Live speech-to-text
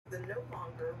The no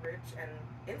longer rich and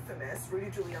infamous Rudy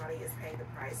Giuliani is paying the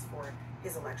price for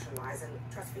his election lies, and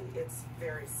trust me, it's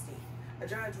very steep. A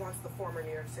judge wants the former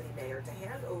New York City mayor to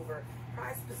hand over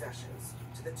prized possessions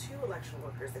to the 2 election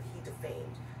workers that he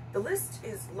defamed. The list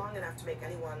is long enough to make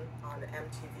anyone on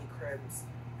MTV Cribs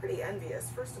pretty envious.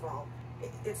 First of all,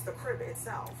 it's the crib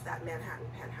itself, that Manhattan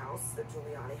penthouse that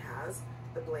Giuliani has,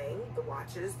 the bling, the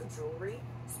watches, the jewelry,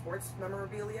 sports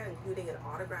memorabilia, including an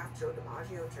autographed Joe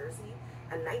DiMaggio jersey,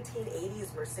 a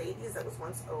 1980s Mercedes that was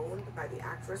once owned by the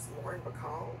actress Lauren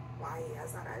Bacall. Why he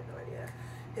has that, I have no idea.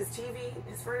 His TV,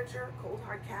 his furniture, cold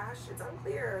hard cash. It's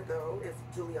unclear, though, if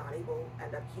Giuliani will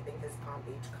end up keeping his Palm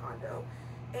Beach condo.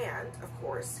 And, of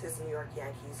course, his New York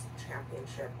Yankees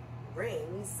championship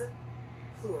rings,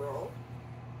 plural.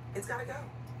 It's gotta go.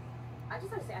 I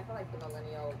just have to say, I feel like the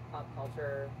millennial pop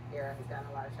culture era has gotten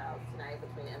a lot of shouts tonight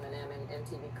between Eminem and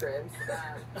MTV Cribs.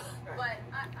 But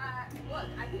look,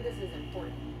 I think this is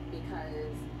important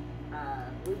because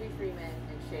Ruby Freeman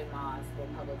and Shay Moss were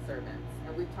public servants.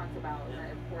 And we've talked about the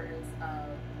importance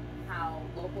of how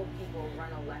local people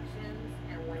run elections,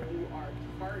 and when you are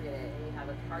targeted and you have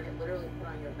a target literally put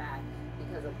on your back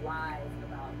because of lies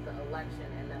about the election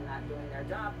and them not doing their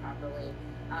job properly,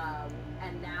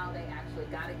 and now they actually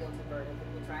got a guilty verdict,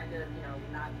 and he tried to,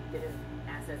 not get his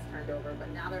assets turned over, but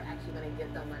now they're actually going to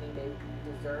get the money they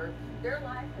deserve. Their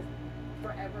life has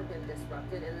forever been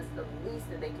disrupted, and it's the least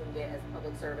that they can get as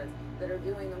public servants that are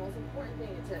doing the most important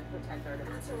thing to protect our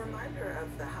democracy. It's a reminder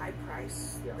of the high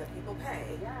price that people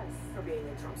pay for being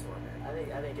in Trump's orbit. I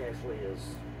think actually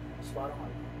is spot on.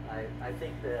 I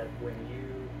think that when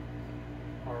you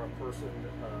are a person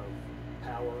of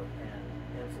power and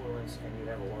influence and you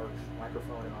have a large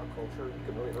microphone in our culture, you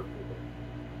can really hurt people.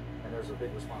 And there's a big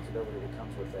responsibility that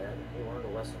comes with that. And he learned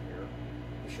a lesson here.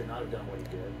 He should not have done what he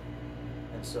did.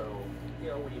 And so,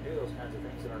 when you do those kinds of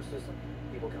things in our system,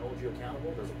 people can hold you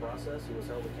accountable. There's a process. He was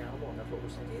held accountable, and that's what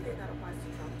we're seeing. Do you think that applies to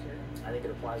Trump too? I think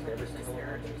it applies to every single one.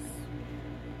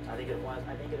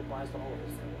 I think it applies to all of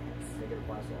us. I think it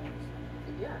applies to all of us.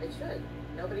 Yeah, it should.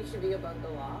 Nobody should be above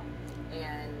the law,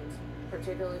 and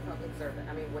particularly public servant.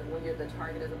 I mean, when you're the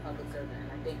target as a public servant,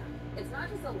 and I think it's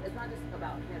not just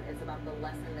about him. It's about the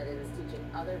lesson that it is teaching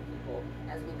other people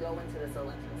as we go into this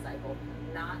election cycle,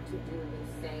 not to do the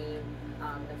same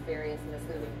nefarious,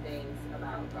 misleading things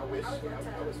about. I would love to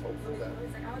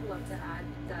add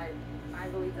that I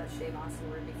believe that Shay Moss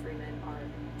and Ruby Freeman are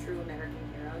true American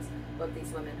heroes. Both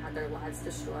these women had their lives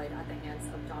destroyed at the hands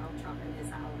of Donald Trump and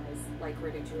his allies, like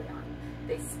Rudy Giuliani.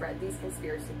 They spread these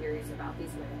conspiracy theories about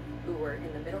these women who were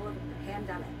in the middle of the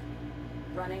pandemic,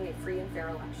 running a free and fair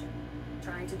election,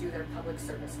 trying to do their public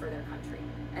service for their country.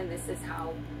 And this is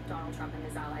how Donald Trump and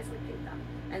his allies repaid them.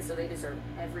 And so they deserve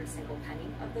every single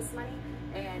penny of this money.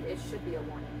 And it should be a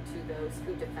warning to those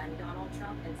who defend Donald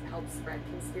Trump and help spread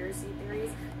conspiracy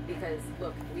theories. Because,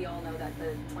 look, we all know that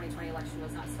the 2020 election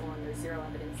was not stolen. There's zero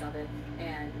evidence of it.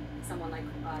 And someone like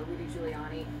Rudy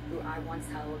Giuliani, who I once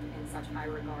held in such high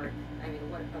regard, I mean,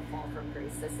 what a fall from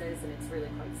grace this is. And it's really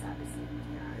quite sad to see.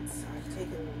 Yeah, it's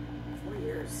taken 4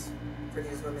 years for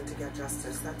these women to get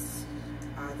justice. That's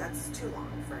too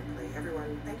long, frankly.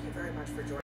 Everyone, thank you very much for joining.